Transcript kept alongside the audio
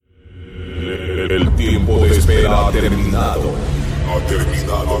El tiempo de espera ha terminado. Ha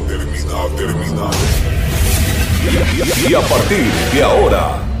terminado. Y a partir de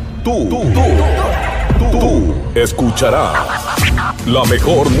ahora, tú escucharás la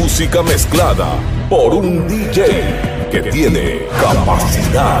mejor música mezclada por un DJ que tiene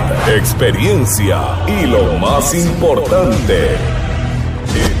capacidad, experiencia y lo más importante,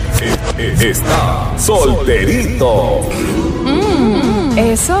 está solterito.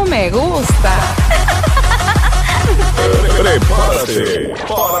 Eso me gusta. Prepárate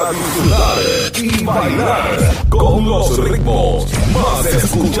para disfrutar y bailar con los ritmos más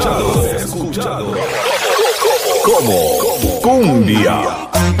escuchados como cumbia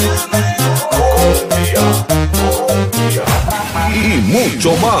y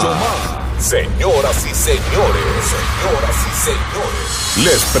mucho más. Señoras y señores,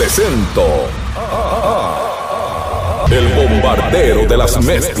 les presento el bombardero de las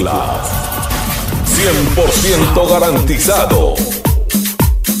mezclas, 100% garantizado.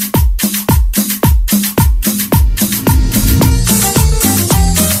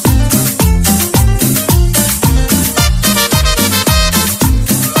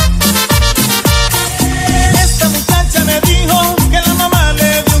 Esta muchacha me dijo que la mamá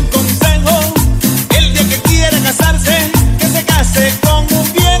le dio un consejo: el día que quiera casarse, que se case con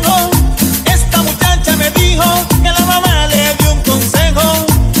un viejo. Esta muchacha me dijo que la mamá le dio un consejo: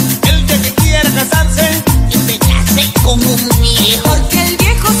 el día que quiera casarse, que se case con un viejo. Porque el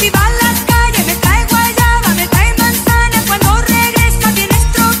viejo si va a la calle me trae guayaba, me trae manzana. Cuando regresa viene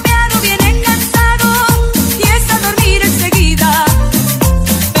estropeado, viene cansado y es a dormir enseguida.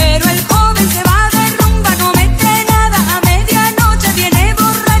 Pero el joven se va de rumba, no me trae nada. A medianoche viene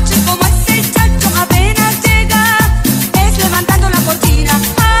borracho y como es el chacho apenas llega, es levantando la cortina.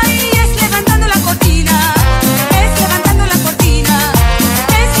 Ay, es levantando la cortina. Es levantando la cortina.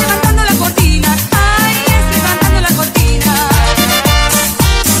 Es levantando la cortina. Ay, es levantando la cortina.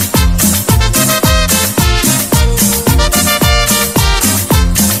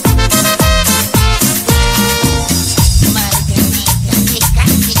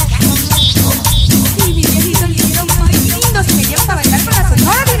 Y mi viejito le dieron muy lindo, si me llevas a bailar con la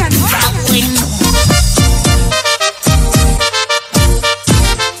señora Dinamita. Bueno.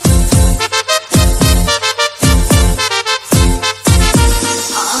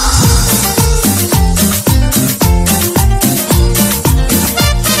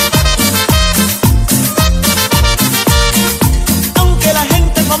 aunque la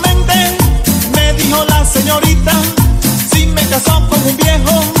gente comente, me dijo la señorita: si me casó con un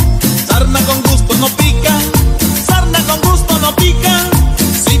viejo, sarna con gusto no pica, sarna con gusto no pica,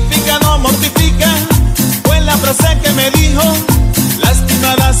 si pica no mortifica. Fue la frase que me dijo la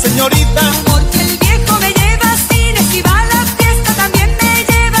estimada señorita. Porque el viejo me lleva a cine, si va a la fiesta también me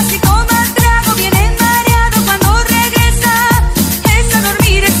lleva. Si toma trago viene mareado, cuando regresa es a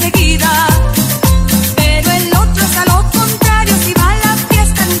dormir enseguida. Pero el otro es a lo contrario, si va a la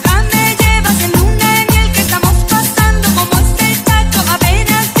fiesta nunca me lleva. Si en luna de miel que estamos pasando, como este chacho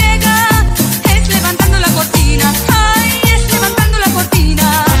apenas llega, es levantando la cortina. Ay, es levantando la cortina.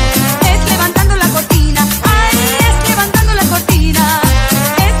 Es levantando la cortina. Ay, es levantando la cortina.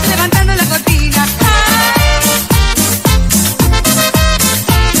 Es levantando la cortina.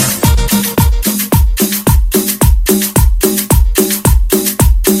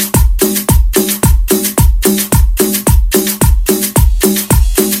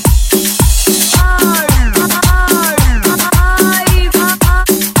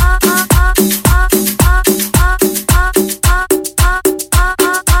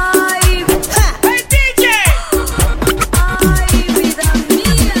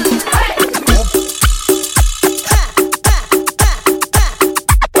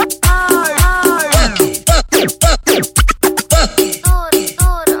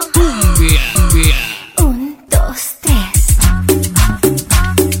 Un, dos, tres.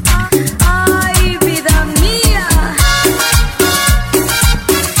 Ay, vida mía.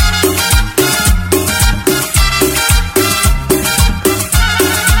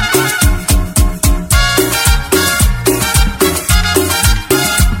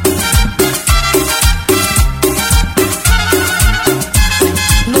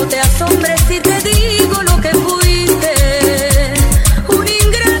 No te asombres si te digo lo que fuiste, un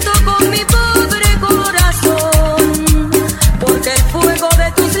ingrato con mi pobre corazón, porque el fuego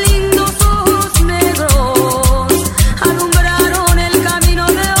de tus lindos ojos negros alumbraron el camino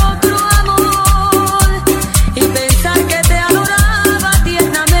de otro amor, y pensar que te adoraba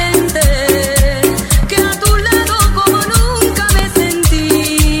tiernamente, que a tu lado como nunca me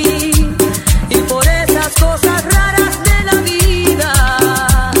sentí, y por esas cosas raras de la vida,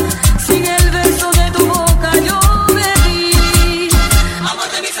 sin el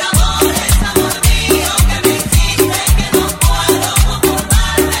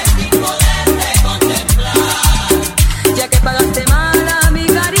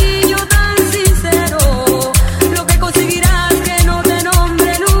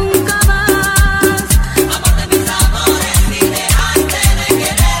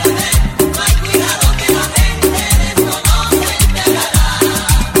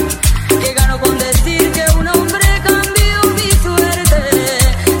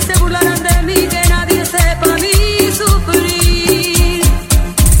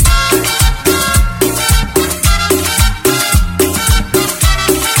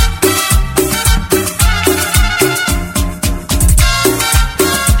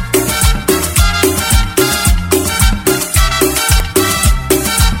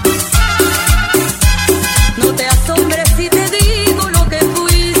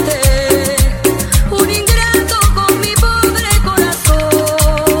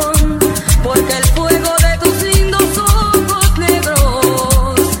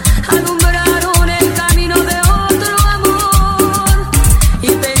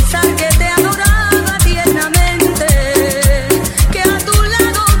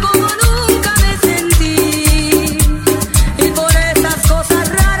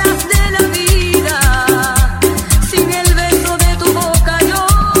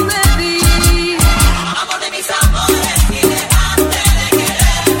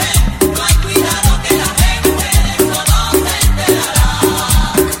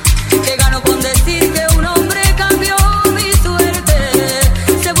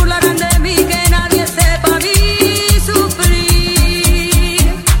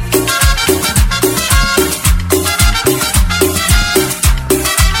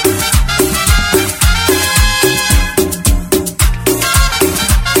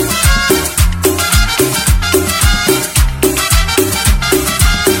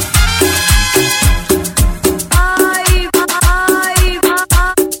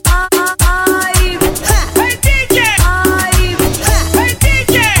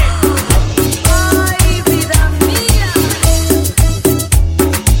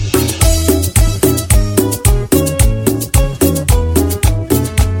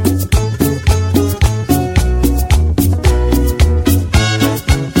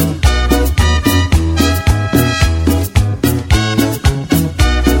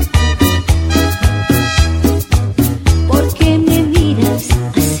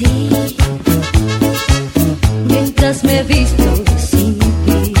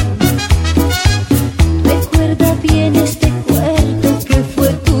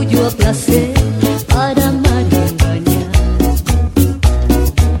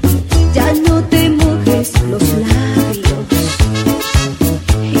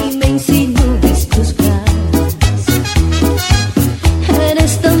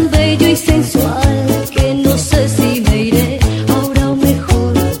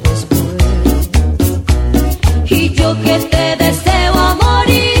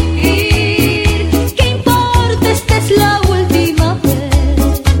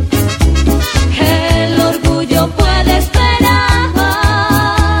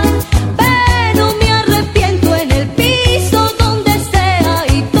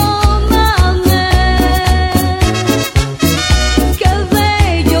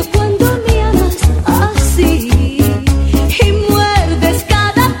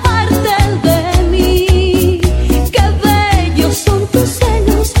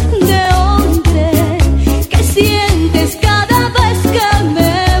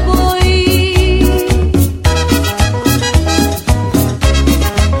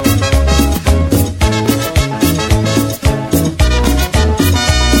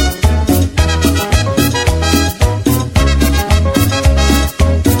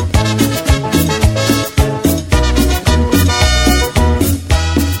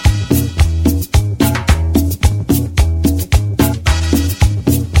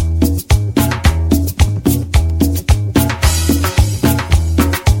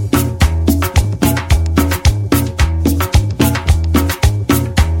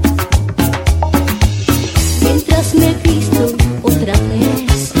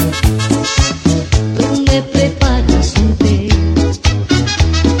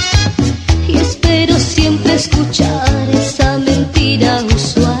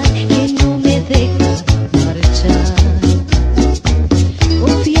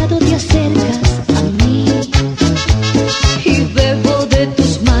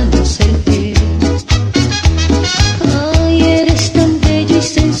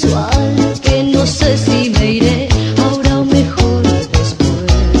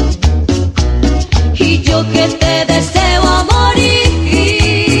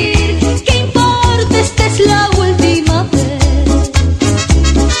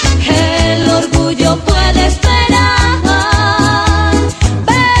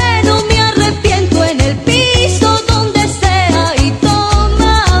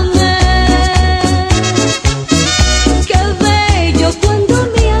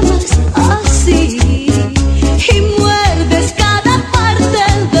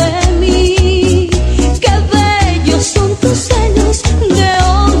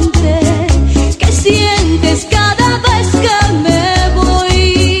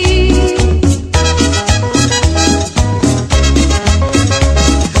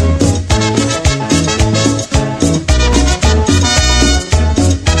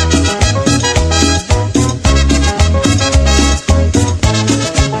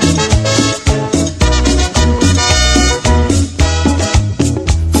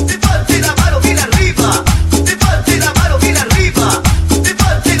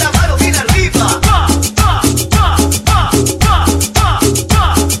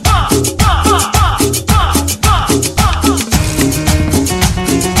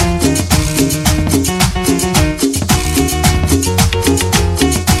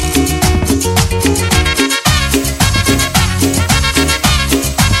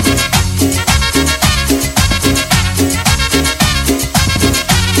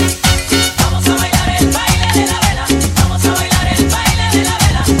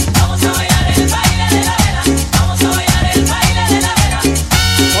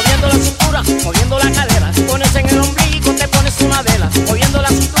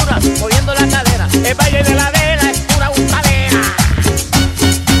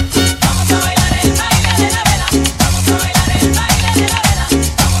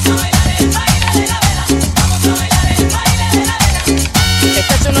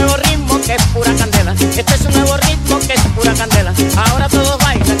nuevo ritmo que es pura candela. Este es un nuevo ritmo que es pura candela. Ahora todos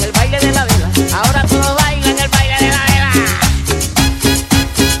bailan el baile de la vela. Ahora todos bailan el baile de la vela.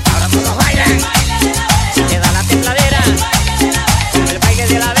 Ahora todos bailan. Se te da la tembladera con el baile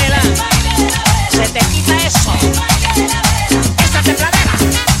de la vela. Se te quita eso, esa tembladera.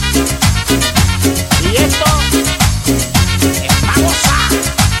 Y esto es pa' gozar.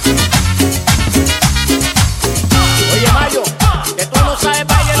 Oye, Mayo, que tú no sabes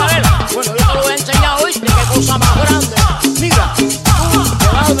baile de la vela. Bueno, yo te lo voy a enseñar hoy. De qué cosa más grande. Mira, tú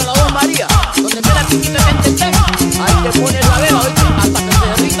debajo de la voz María, donde mira que te ten, ahí te pones la vela, oíste, hasta que se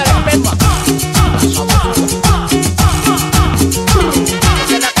derrita el esperma. La sabrosura.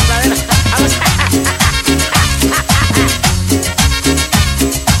 Esa es la tembladera.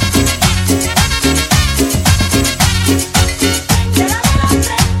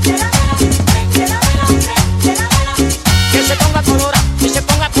 Que se ponga colora, que se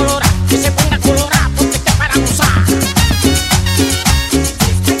ponga colora, que se ponga colora, porque te para gozar.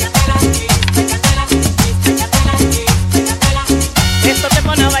 Esto te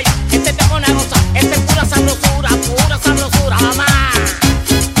pone a bailar, este te pone a gozar, este es pura sabrosura, mamá.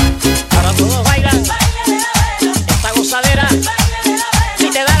 Ahora todos bailan esta gozadera, si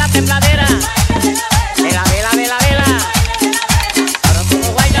te da la tembladera, vela, vela, vela, vela. Ahora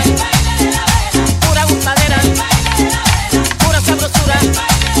todos bailan pura gustadera, pura sabrosura.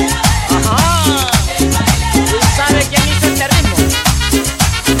 Ajá, ¿tú sabes quién hizo este ritmo?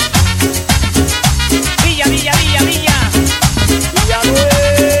 Villa, Villa, Villa, Villa, Villa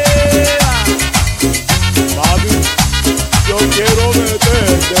Nueva. Mami, yo quiero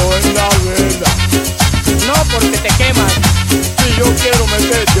meterte en la vela. No, porque te quemas, Si yo quiero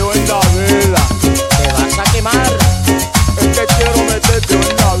meterte en la vela, te vas a quemar. es que quiero meterte en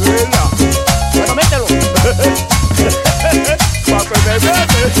la vela. Bueno, mételo. Pa' que me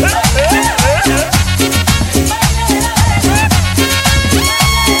metes.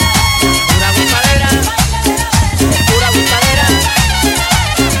 Pura gustadera, pura gustadera.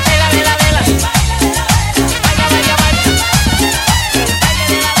 Vela, vela, vela. Baila, baila, baila. El baile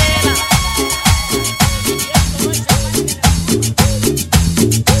de la vela.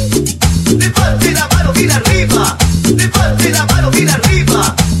 Levante la mano bien arriba, levante la mano bien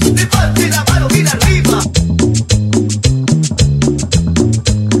arriba, levante la mano bien arriba.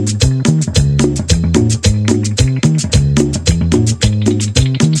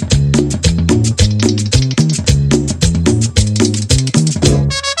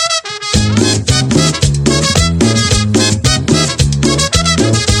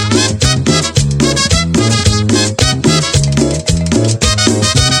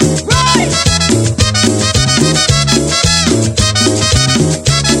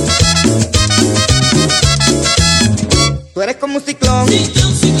 Tú eres como un ciclón,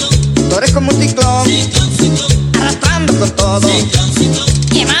 tú eres como un ciclón, arrastrando con todo,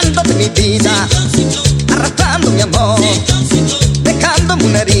 llevándote mi vida, arrastrando mi amor, dejándome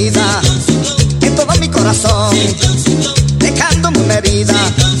una herida en todo mi corazón, dejándome una herida.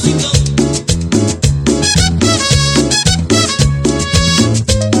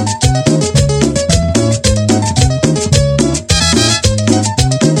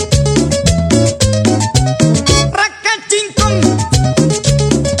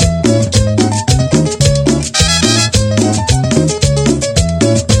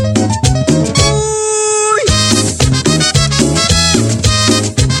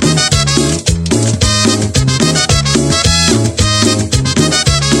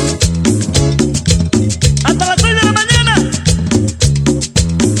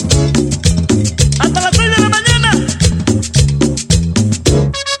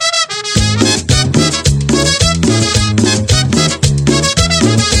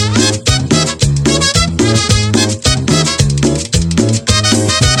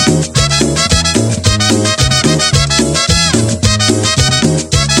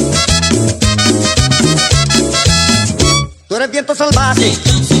 Tú eres viento salvaje,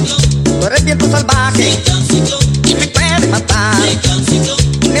 tú eres viento salvaje, y me puede matar,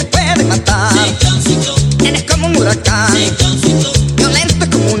 y me puede matar. Eres como un huracán, violento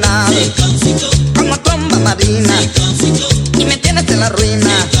como un ave, como tromba marina, y me tienes en la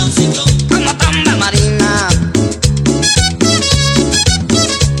ruina, como tromba marina.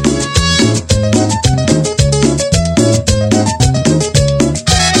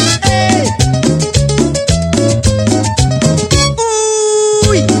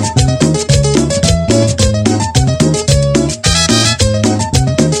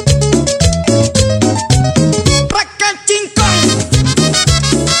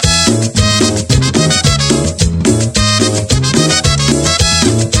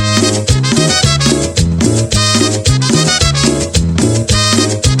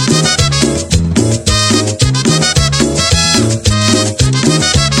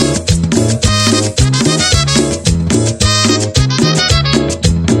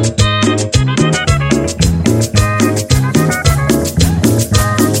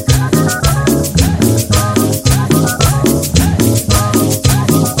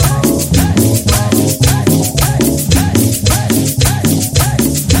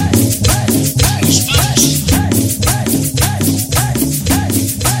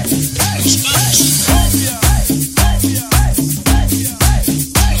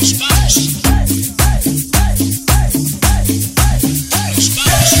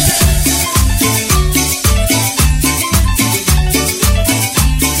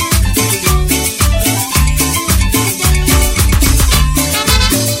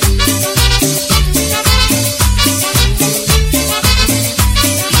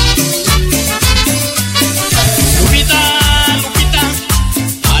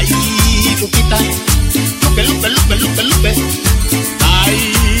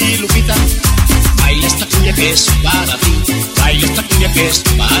 que es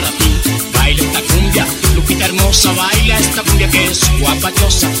para ti. Baila esta cumbia, Lupita hermosa, baila esta cumbia que es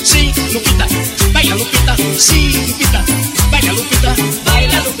guapachosa. Sí, Lupita, baila Lupita, sí, Lupita, baila Lupita,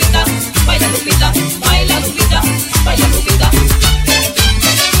 baila Lupita, baila Lupita, baila Lupita, baila Lupita.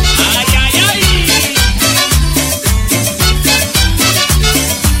 Ay, ay, ay.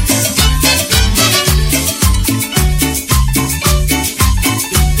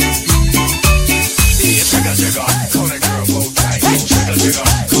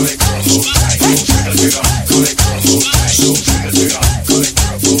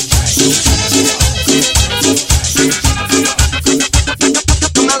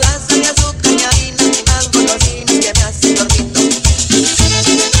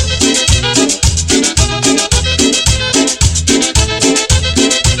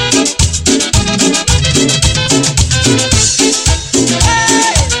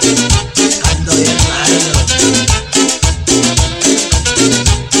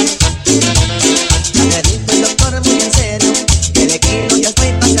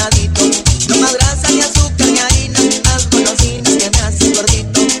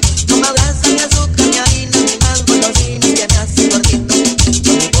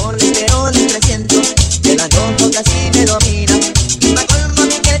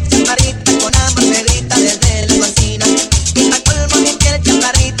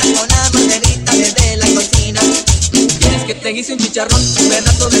 Hice un chicharrón, un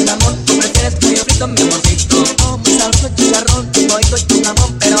pedazo de jamón. Tú prefieres pollo frito, mi amorcito. Oh, mi salsa, chicharrón, tu pollo y tu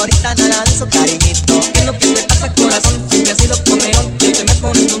jamón. Pero ahorita nada de eso, cariñito. ¿Qué es lo que te pasa, corazón? Siempre has sido comerón y hoy te me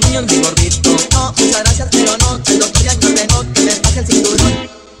pones tus niños, mi gordito. No, muchas gracias, pero no. El doctor ya me ordenó que me baje el cinturón.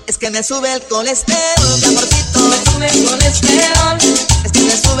 Es que me sube el colesterol, mi amorcito. Me sube el colesterol. Es que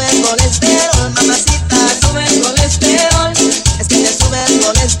me sube el colesterol, mamacita. Me sube el colesterol. Es que me sube el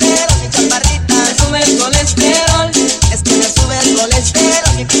colesterol, mi chaparrita. Me sube el colesterol. Es que me sube el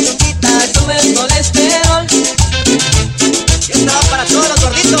colesterol, mi pichuquita. Me sube el colesterol. Y esto va para todos los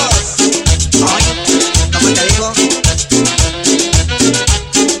gorditos. Ay, ¿cómo te digo?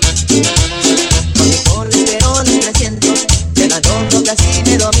 Con mi colesterol en 300, de la loco casi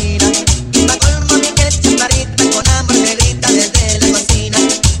me domina. Y pa' colmo mi piel chaparrita, con amor me grita desde la cocina.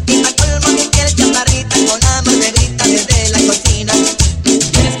 Y pa' colmo mi piel chaparrita, con amor me grita desde la cocina.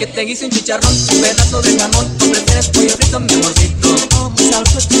 Quieres que te guise un chicharrón, un pedazo de jamón. O prefieres pollo frito, mi amorcito. Oh, mi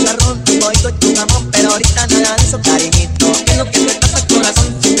salsa, chicharrón, tu pollo y tu jamón. Pero ahorita nada de eso, cariñito. ¿Qué es lo que te pasa,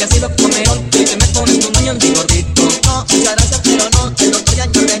 corazón? Siempre has sido comerón y hoy te me pones tus niños, mi gordito. No, muchas gracias, pero no. El doctor ya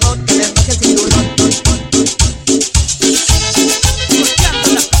me ordenó que me baje el cinturón. Buscando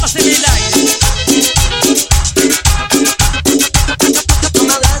las papas en el aire.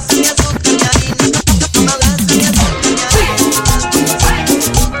 Toma grasa y azúcar y harina. Toma grasa y azúcar y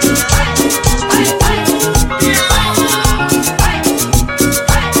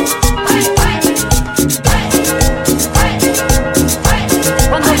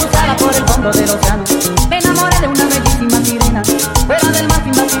Cuando cruzaba por el fondo del océano, me enamoré de una bellísima sirena. Fuera del mar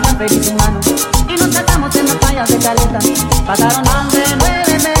sin vacilar feliz humano. Y nos casamos en las playas de Caleta. Pasaron más de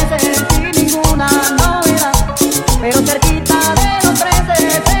 9 meses sin ninguna novedad. Pero cerquita de los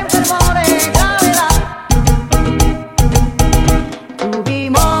 13 se enfermó de gravedad.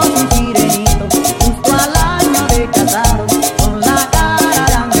 Tuvimos un sirenito justo al año de casados, con la cara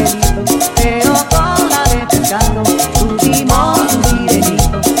de angelito, pero con la de pescado. Tuvimos un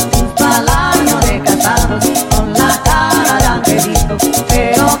sirenito justo al año de casados, con la cara de angelito,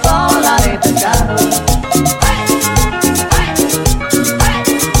 pero con la de pescado.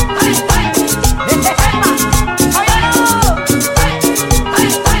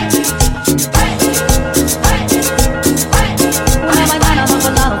 Una mañana dos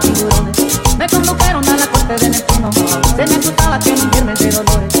soldados tiburones me condujeron a la corte de Neptuno. Se me acusaba que en un viernes de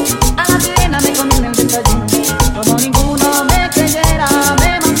dolores a la sirena me comí en el desayuno. Como ninguno me creyera,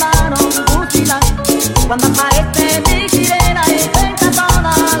 me mandaron fusilar. Cuando aparece mi sirena y cuenta toda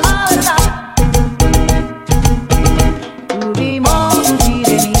la verdad. Tuvimos un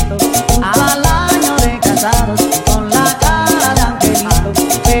sirenito al año de casados, con la cara de angelito,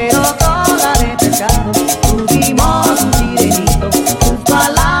 pero con la de pescado. Tuvimos un sirenito justo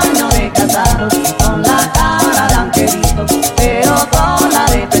al año de casados, con la cara de angelito, pero con la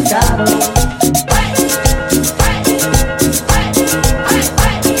de pescado.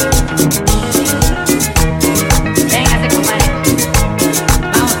 Véngase, compadre,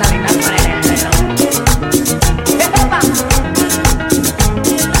 vamos a brindar por el reloj.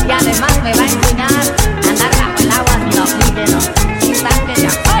 Y además me va a enseñar a andar bajo el agua sin oxígeno, sin tanque de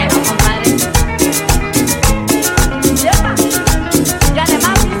acuerdo, compadre. Y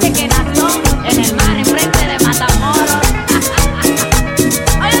además dice que nació en el mar enfrente de Matamoros.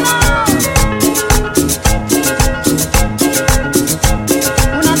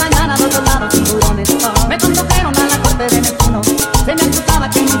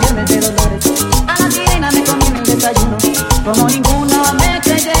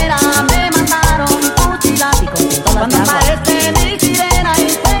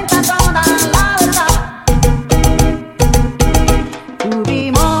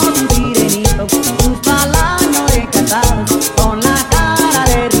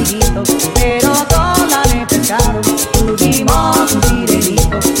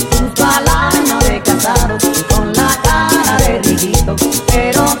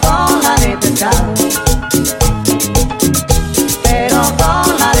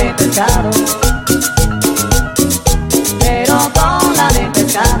 pescado, pero cola de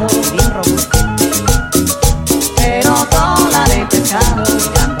pescado, bien robusta, pero cola de pescado,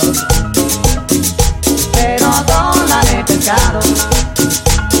 grandote, pero cola de pescado,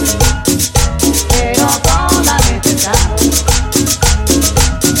 pero cola de pescado,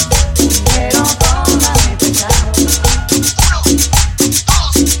 pero cola de pescado.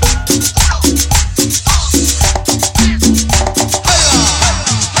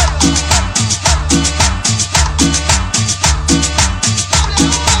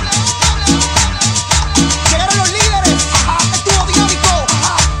 Llegaron los líderes, estuvo dinámico,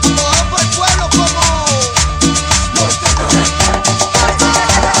 todo por el pueblo como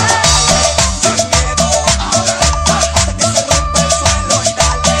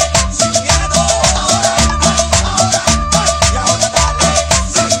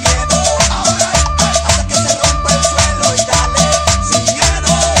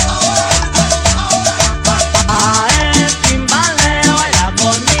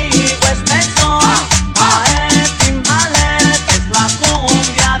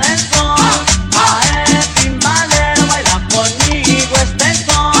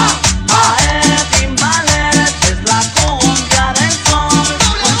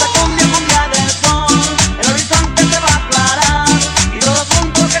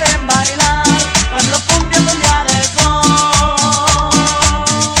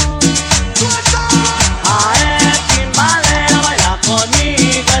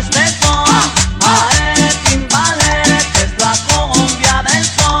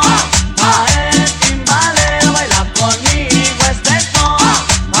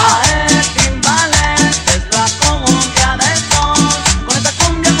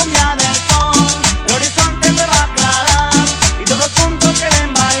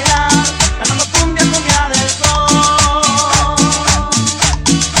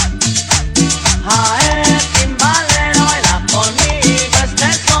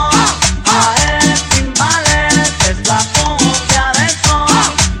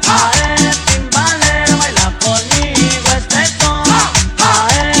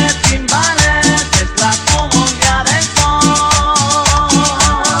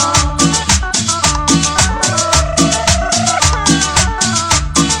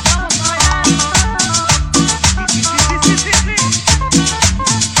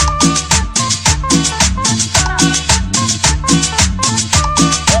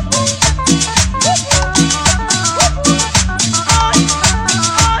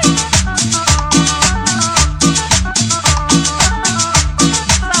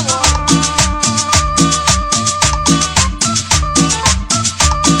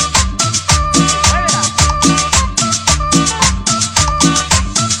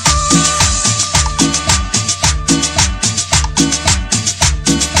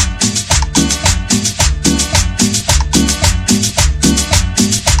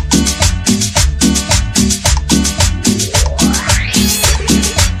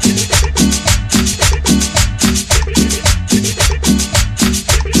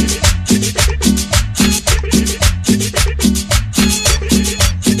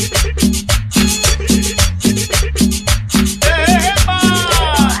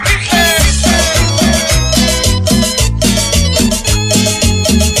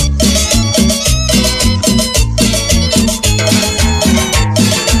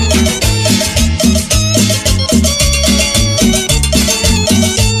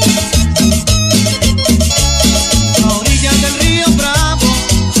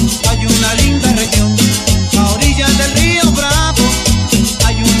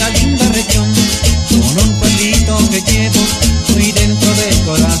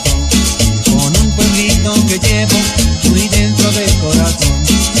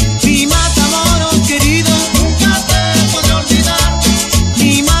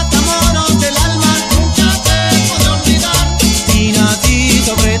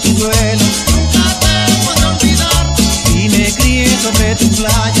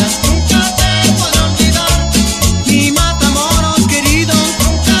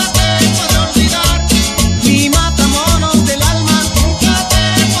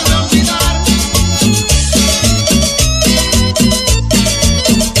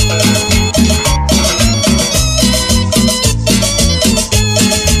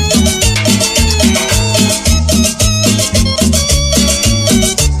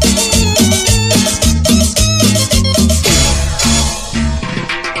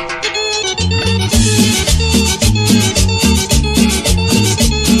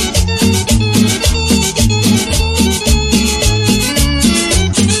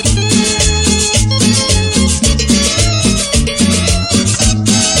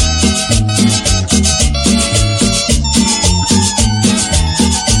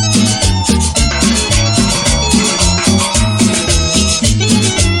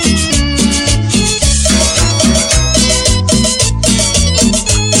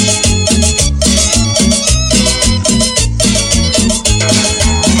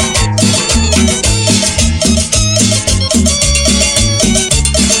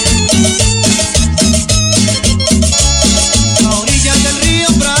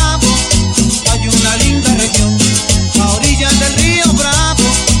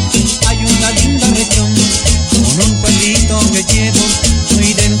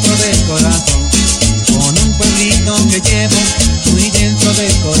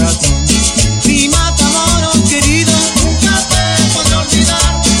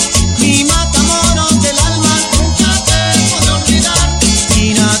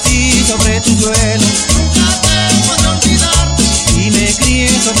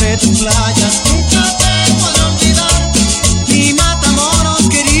de tu playa. Nunca te podré olvidar. Mi Matamoros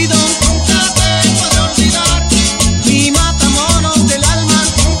querido, nunca te podré olvidar. Mi Matamoros del alma,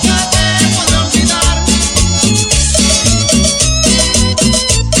 nunca te podré olvidar.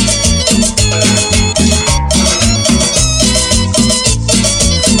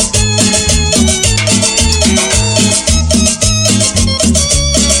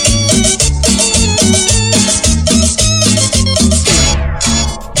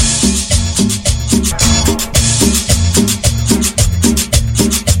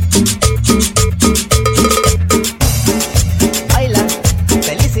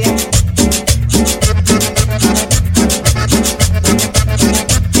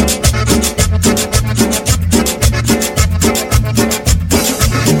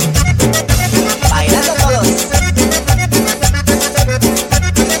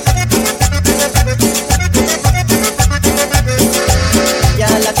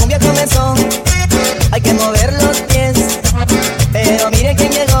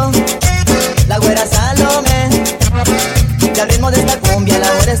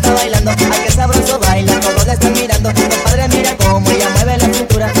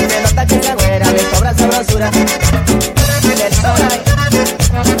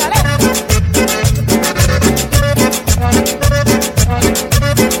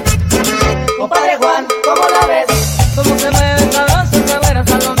 Compadre Juan, ¿cómo la ves? ¿Cómo se mueve esa voz, esa güera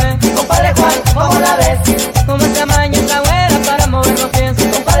Salomé? Compadre Juan, ¿cómo la ves? ¿Cómo se amaña esa güera para mover los pies?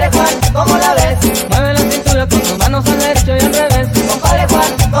 Compadre Juan, ¿cómo la ves? Mueve la cintura con tus manos al derecho y al revés. Compadre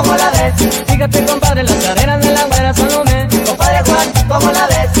Juan, ¿cómo la ves? Fíjate, compadre, las caderas de la güera Salomé. Compadre Juan, ¿cómo la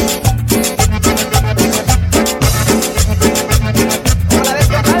ves? ¿Cómo la ves,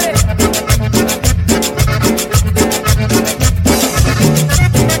 compadre?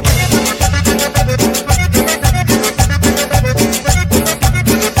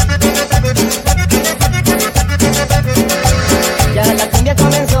 Ya la cumbia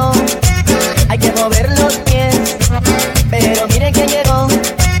comenzó, hay que mover los pies, pero miren quién llegó,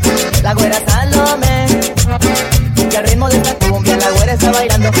 la güera Salomé. Y al ritmo de esta cumbia la güera está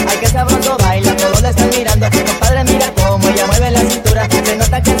bailando, ay que sabroso baila, todos la están mirando. Compadre, mira cómo ella mueve la cintura, se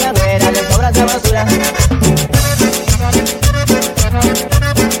nota que a esa güera le sobra sabrosura.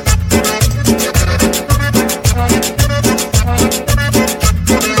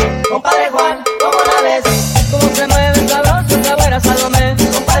 Compadre Juan, ¿cómo la ves? ¿Cómo se mueve sabroso esa güera Salomé?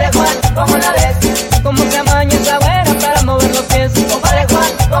 Compadre Juan, ¿cómo la ves? ¿Cómo se amaña esa güera para mover los pies? Compadre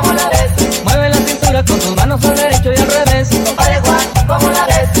Juan, ¿cómo la ves? Mueve la cintura con tus manos al derecho y al revés. Compadre Juan, ¿cómo la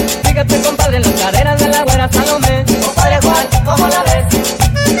ves? Fíjate, compadre.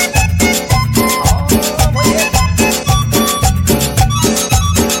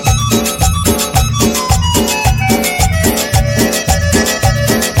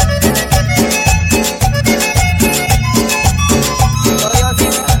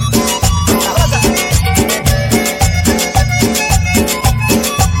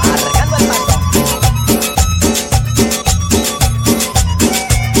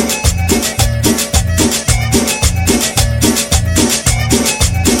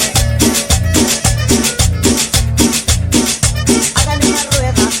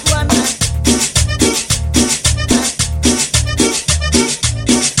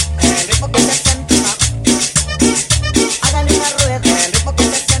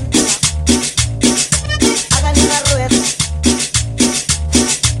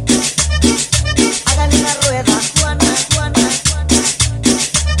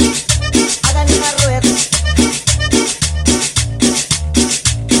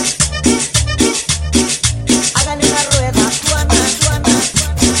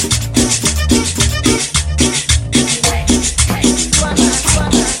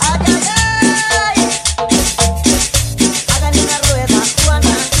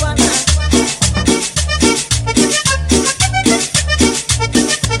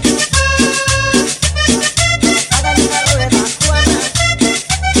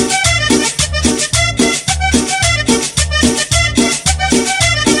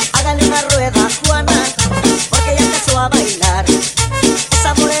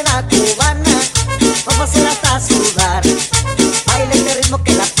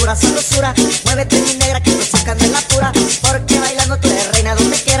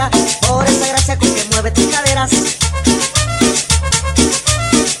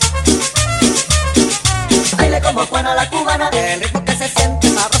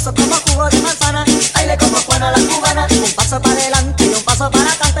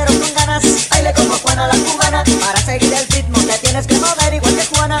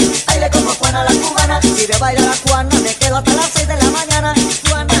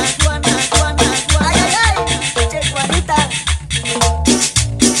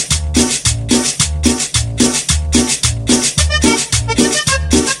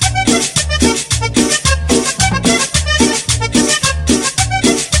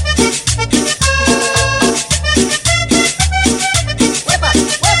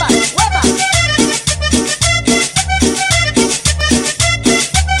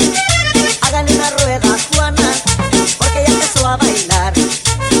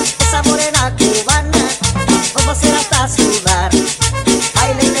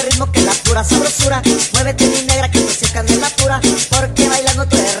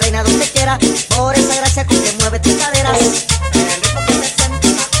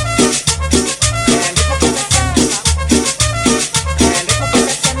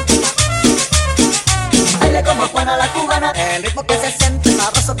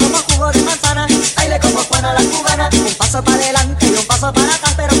 pa' para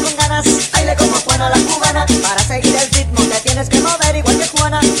acá, pero con ganas. Baile como Juana la cubana, para seguir el ritmo te tienes que mover igual que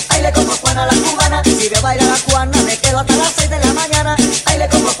Juana. Baile como Juana la cubana, si veo bailar a Juana me quedo hasta las 6 de la mañana. Baile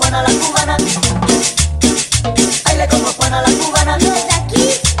como Juana la cubana, baile como Juana la cubana. ¿No es de aquí?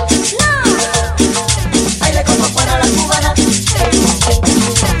 No. Baile como Juana la cubana,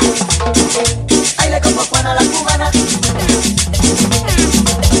 baile como Juana la cubana,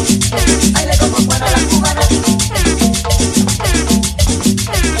 baile como Juana la cubana.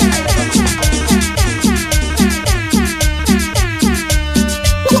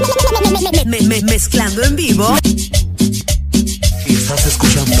 Mezclando en vivo. Estás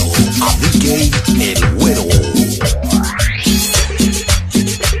escuchando a DJ El Güero.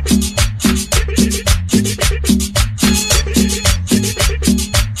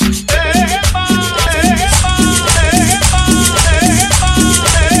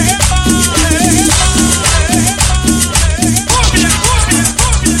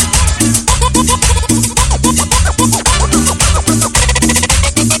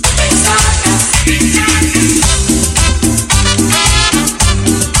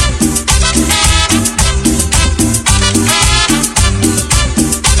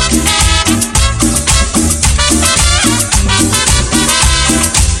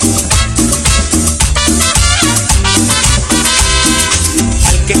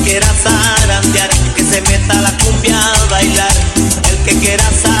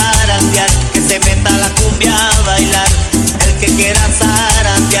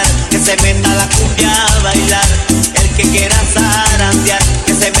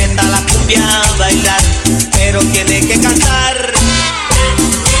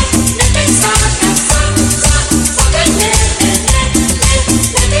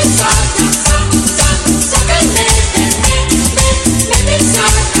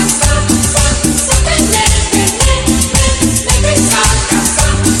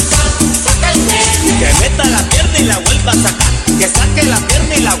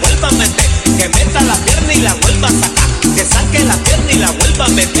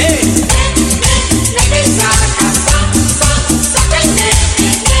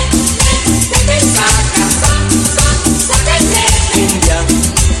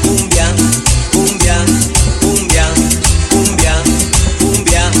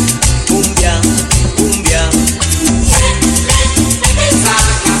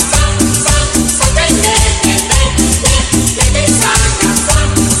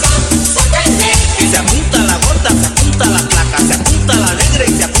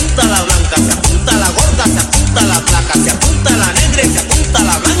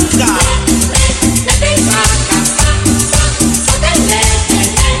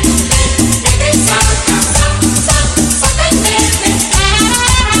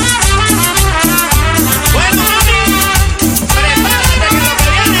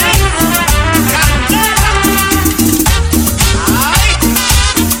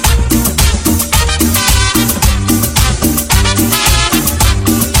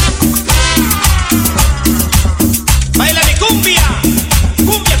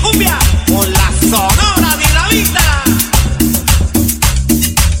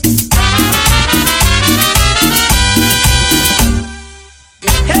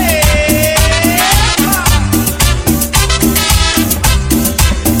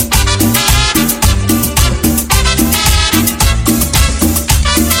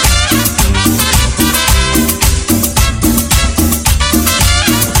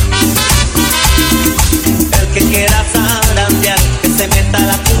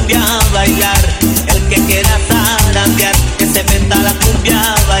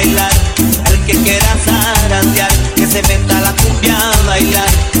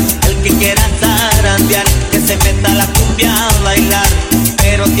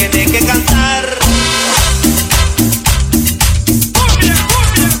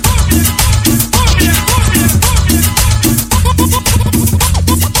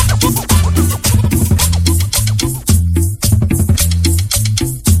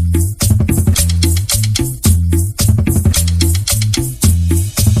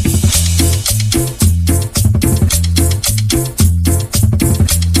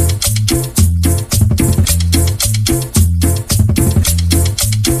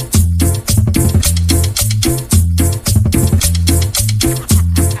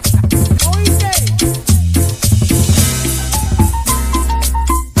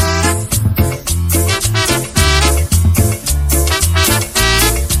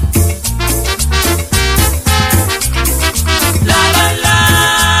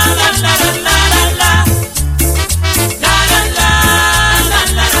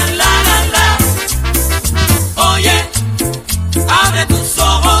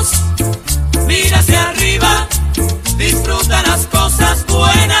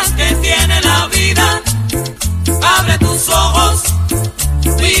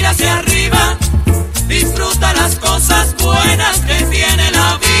 mira hacia arriba, disfruta las cosas buenas que tiene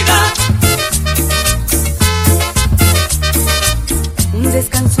la vida. Un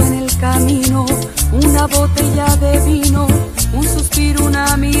descanso en el camino, una botella de vino, un suspiro,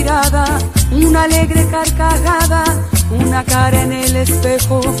 una mirada, una alegre carcajada, una cara en el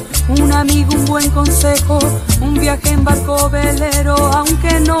espejo, un amigo, un buen consejo, un viaje en barco velero,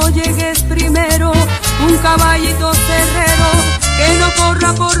 aunque no llegues primero, un caballito cerrero que no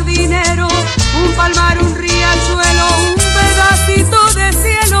corra por dinero, un palmar, un riachuelo, un pedacito de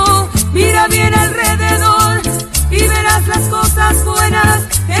cielo. Mira bien alrededor y verás las cosas buenas,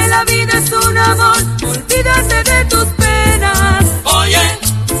 que la vida es un amor, olvídate de tus penas. Oye,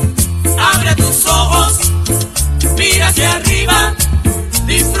 abre tus ojos, mira hacia arriba,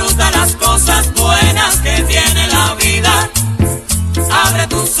 disfruta las cosas buenas que tiene la vida. Abre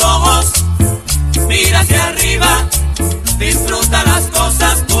tus ojos, mira hacia arriba, disfruta las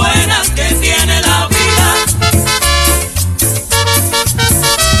cosas buenas que tiene la vida.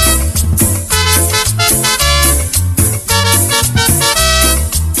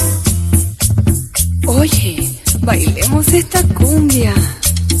 Oye, bailemos esta cumbia.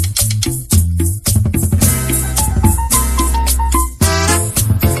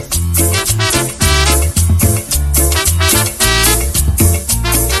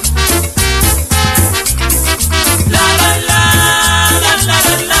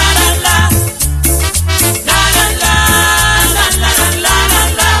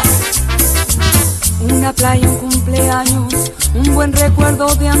 Una playa, un cumpleaños, un buen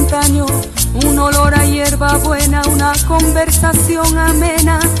recuerdo de antaño, un olor a hierba buena, una conversación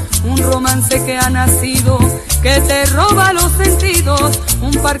amena, un romance que ha nacido, que te roba los sentidos,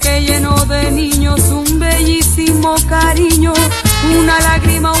 un parque lleno de niños, un bellísimo cariño, una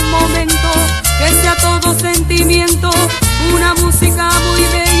lágrima, un momento, que sea todo sentimiento, una música muy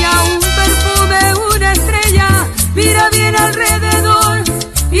bella, un perfume, una estrella. Mira bien alrededor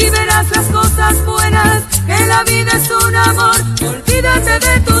y verás las cosas buenas, que la vida es un amor, olvídate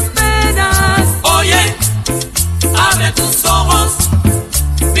de tus penas. Oye, abre tus ojos,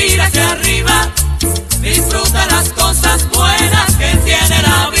 mira hacia arriba, disfruta las cosas buenas que tiene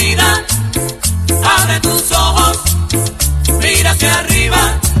la vida. Abre tus ojos, mira hacia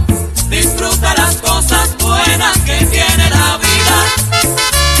arriba, disfruta las cosas buenas que tiene la vida.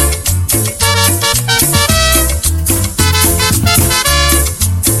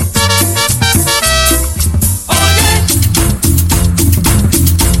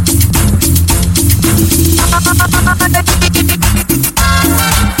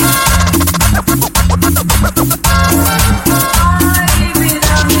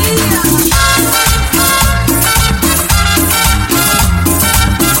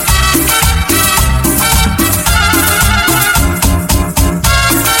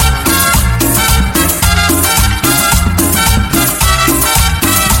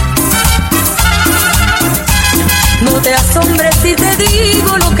 No te asombres si te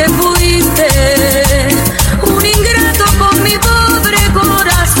digo lo que fuiste, un ingrato con mi pobre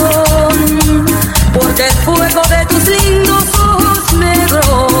corazón, porque el fuego de tus lindos ojos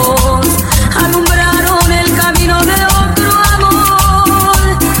negros alumbraron el camino de otro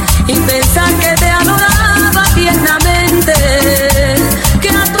amor, y pensar que te adoraba tiernamente, que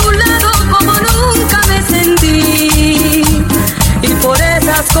a tu lado como nunca me sentí, y por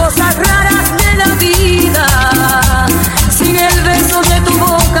esas cosas raras de la vida, sin el beso de tu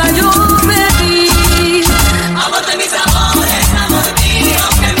boca yo me di. Amor de mis amores, amor mío,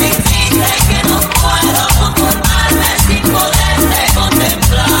 que me hiciste que no puedo conformarme sin poderte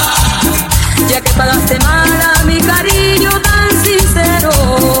contemplar. Ya que pagaste mal a mi cariño tan sincero,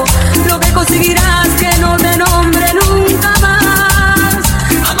 lo que conseguirás que no te nombre nunca más.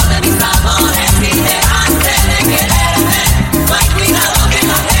 Amor de mis amores, si dejaste de quererme, no hay cuidado que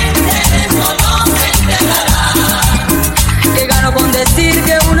la gente de eso no se enterará. Que gano con decir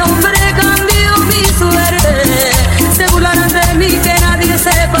que un hombre cambió mi suerte, se burlarán de mí, que nadie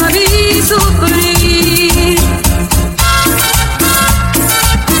sepa mi sufrir.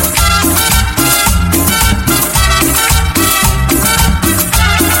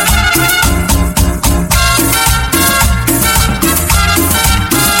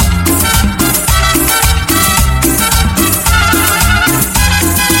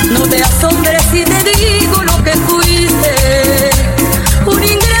 No te asombres si te digo lo que fuiste, un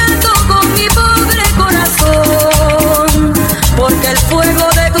ingrato con mi pobre corazón, porque el fuego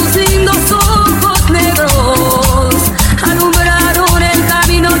de tus lindos ojos negros alumbraron el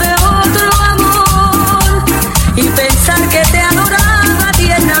camino de otro amor, y pensar que te adoraba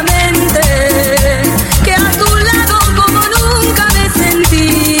tiernamente, que a tu lado como nunca me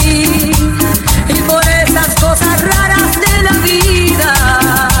sentí,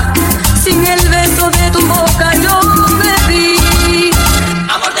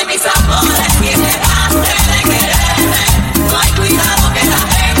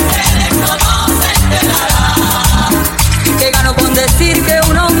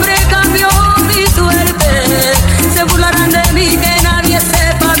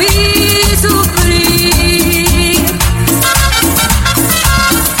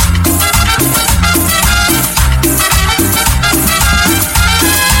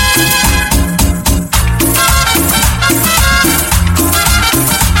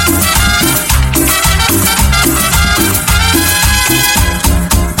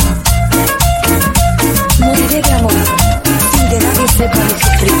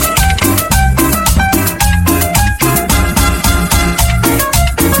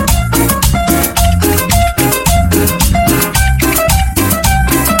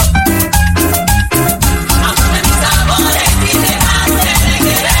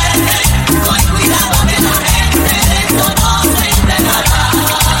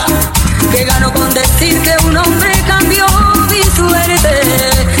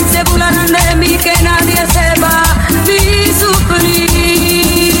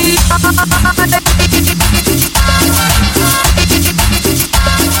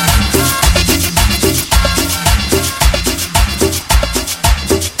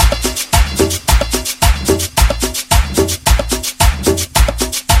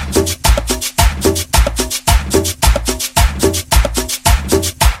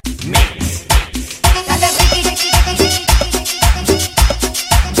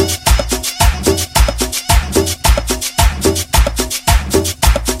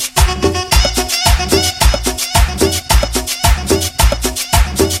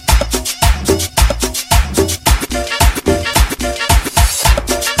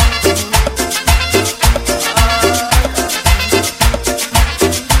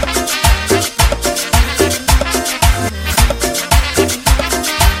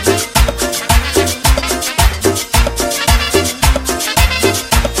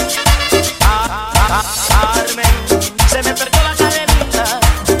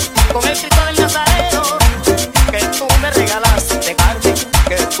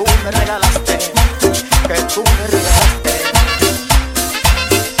 me regalaste, que tú me regalaste.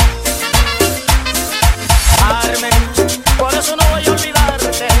 Carmen, por eso no voy a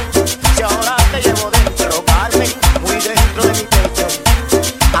olvidarte, si ahora te llevo dentro, Carmen, muy dentro de mi pecho,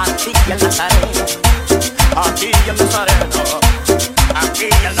 a ti y al Nazareno, a ti y al Nazareno, a ti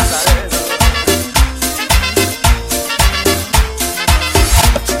y al Nazareno.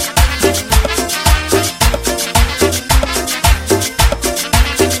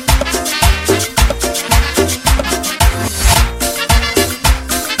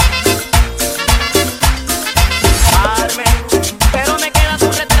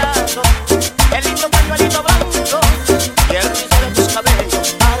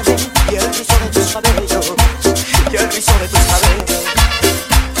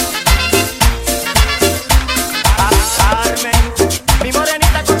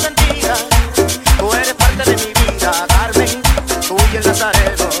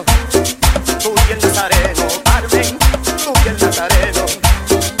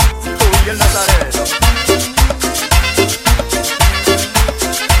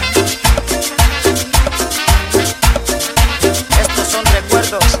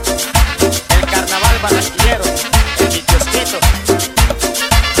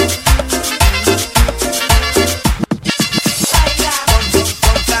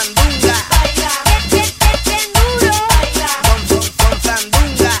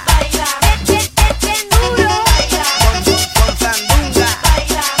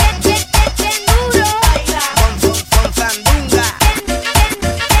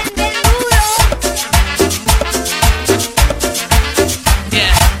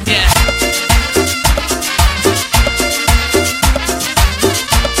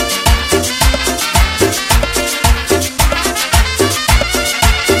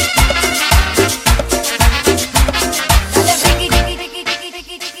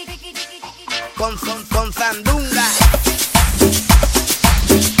 Con sandunga.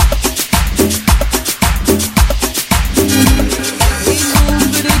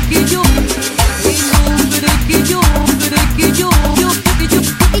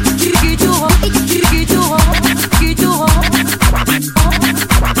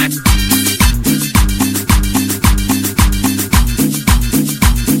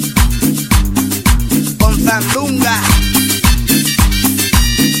 Con sandunga.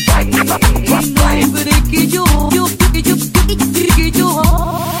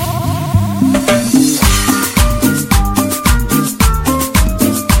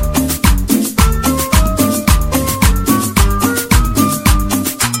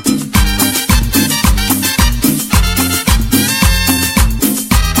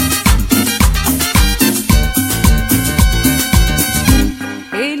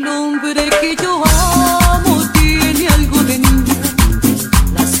 El hombre que yo amo tiene algo de niño,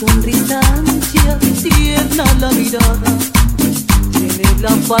 la sonrisa ancha, tierna la mirada, tiene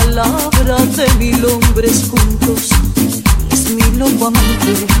la palabra de 1000 hombres juntos, es mi loco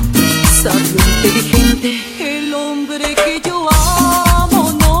amante, sabio, inteligente. El hombre que yo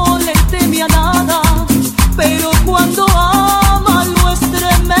amo no le teme a nada, pero cuando ama lo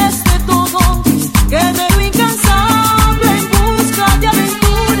estremece todo, guerrero incansable en busca de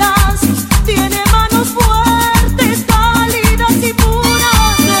aventuras, tiene manos fuertes, cálidas y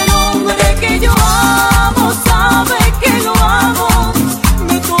puras. El hombre que yo amo sabe que lo amo,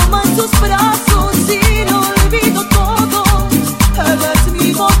 me toma en sus brazos y lo olvido todo. Él es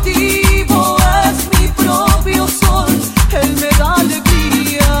mi motivo, es mi propio sol, él me da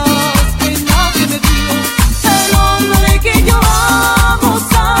alegrías que nadie me dio. El hombre que yo amo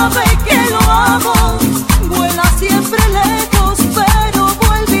sabe que lo amo, vuela siempre lejos pero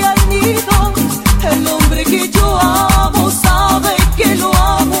vuelve al nido. El hombre que yo amo sabe que lo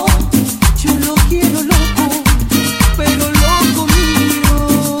amo, yo lo quiero loco, pero loco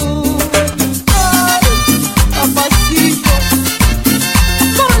mío. Ay, papacito,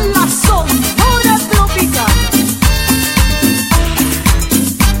 con la sonora tropical.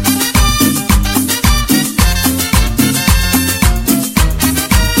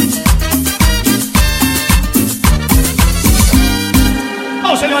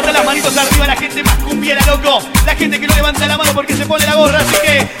 Vamos a levantar las manitos arriba, la gente más cumbiera, loco. La gente que no levanta la mano porque se pone la gorra, así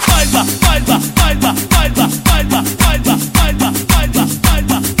que palma, palma, palma, palma, palma, palma, palma, palma,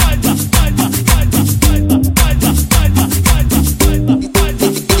 palma, palma, palma, palma, palma, palma, palma, palma, palma.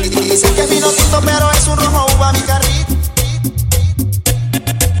 Dicen que es vino tinto, pero es un rojo uva mi carrito.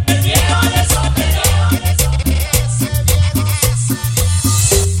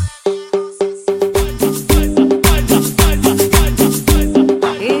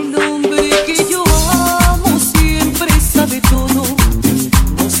 El hombre que yo amo siempre sabe todo,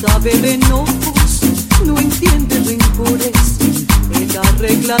 no sabe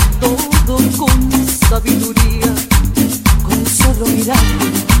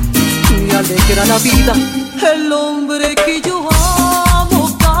alegra la vida. El hombre que yo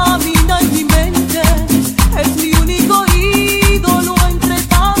amo camina en mi mente, es mi único ídolo entre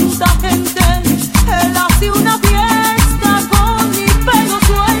tanta gente. Él hace una fiesta con mi pelo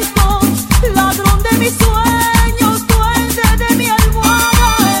suelto, ladrón de mis sueños, duende de mi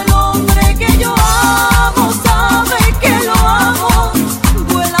almohada. El hombre que yo amo sabe que lo amo,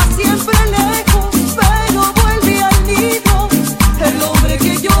 vuela siempre lejos pero vuelve al nido. El hombre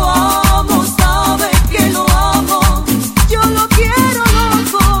que yo amo sabe que lo amo, yo lo quiero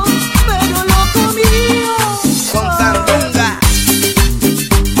loco, pero loco mío. Con sandunga.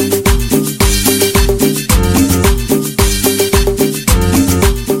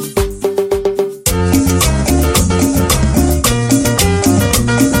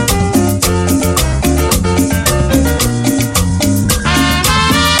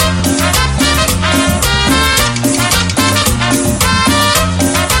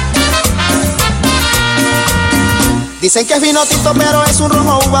 Dicen que es vino tinto, pero es un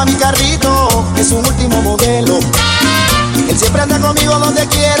rojo uva mi carrito, es un último modelo. Él siempre anda conmigo donde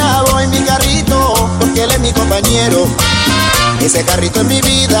quiera, voy mi carrito, porque él es mi compañero. Ese carrito es mi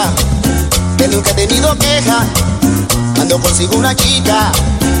vida, de nunca he tenido queja. Cuando consigo una chica,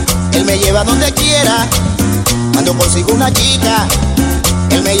 él me lleva donde quiera. Cuando consigo una chica,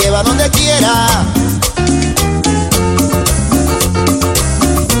 él me lleva donde quiera.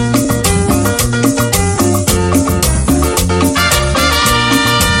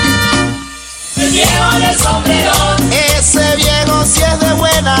 Del sombrerón, ese viejo si es de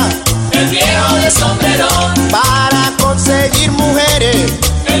buena, el viejo del sombrerón, para conseguir mujeres.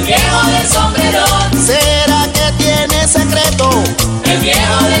 el viejo del sombrerón, ¿Será que tiene secreto? el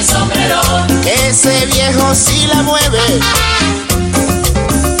viejo del sombrerón, Ese viejo sí la mueve.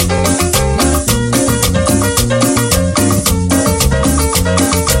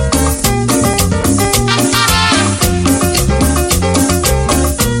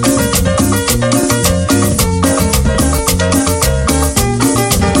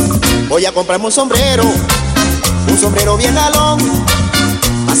 Voy a comprarme un sombrero bien galón,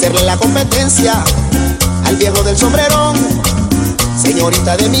 hacerle la competencia al viejo del sombrerón.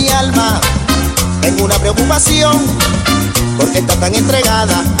 Señorita de mi alma, tengo una preocupación, porque está tan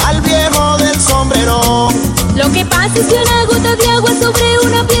entregada al viejo del sombrerón. Lo que pasa es que una gota de agua sobre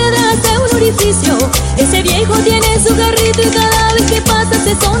una piedra hace un orificio. Ese viejo tiene su carrito y cada vez que pasa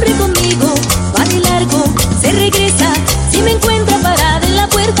se sonríe conmigo. Va de largo, se regresa, si me encuentra parada en la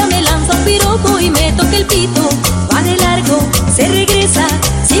puerta me lanza un piropo y me toca el pito. Va de largo, se regresa,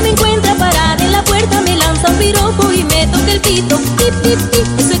 si me encuentra parada en la puerta me lanza un piropo y me toca el pito. Pip, pip,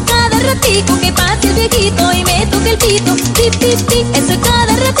 pip, eso es cada ratico que pase el viejito y me toca el pito. Pip, pip, pip, eso es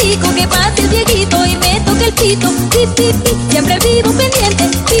cada ratico que pase el viejito y me toca el pito. Pip, pip, pip, siempre vivo pendiente.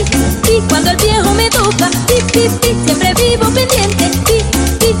 Pip, pip, cuando el viejo me toca. Pip, pip, pip, siempre vivo pendiente. Pip,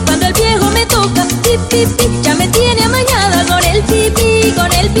 pip, cuando el viejo me toca. Pip, pip, pip, ya me tiene amañada con el pipí,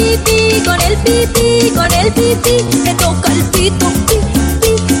 con el pipí, con el pipí, con el pipí. Me toca el pito. Pip,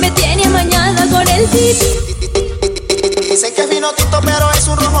 pip, me tiene amañada con el pipí. Dicen que es vino tinto, pero es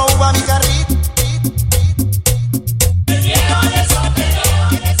un rojo uva mi carrito. el viejo del sombrerón.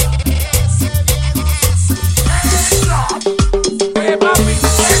 Oye, papi,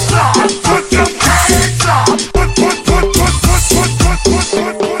 put your hands up.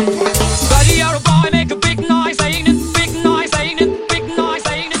 Buddy, you're a boy, make a big noise, ain't it? Big noise, ain't it? Big noise,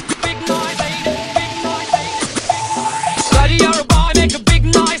 ain't it? Big noise, ain't it? Big noise, ain't it? Buddy, you're a boy, make a big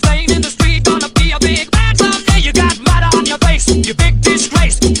noise, ain't in the street, gonna be a big man someday. You got mud on your face, you big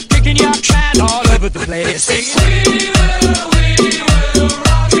disgrace, kicking your can all over the place. Sing, we will rock you. We will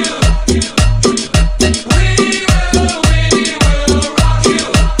rock you.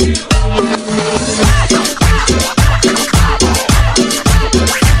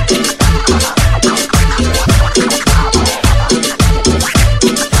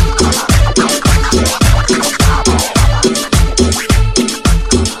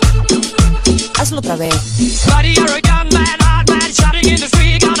 Hazlo otra vez. Buddy, you're a young man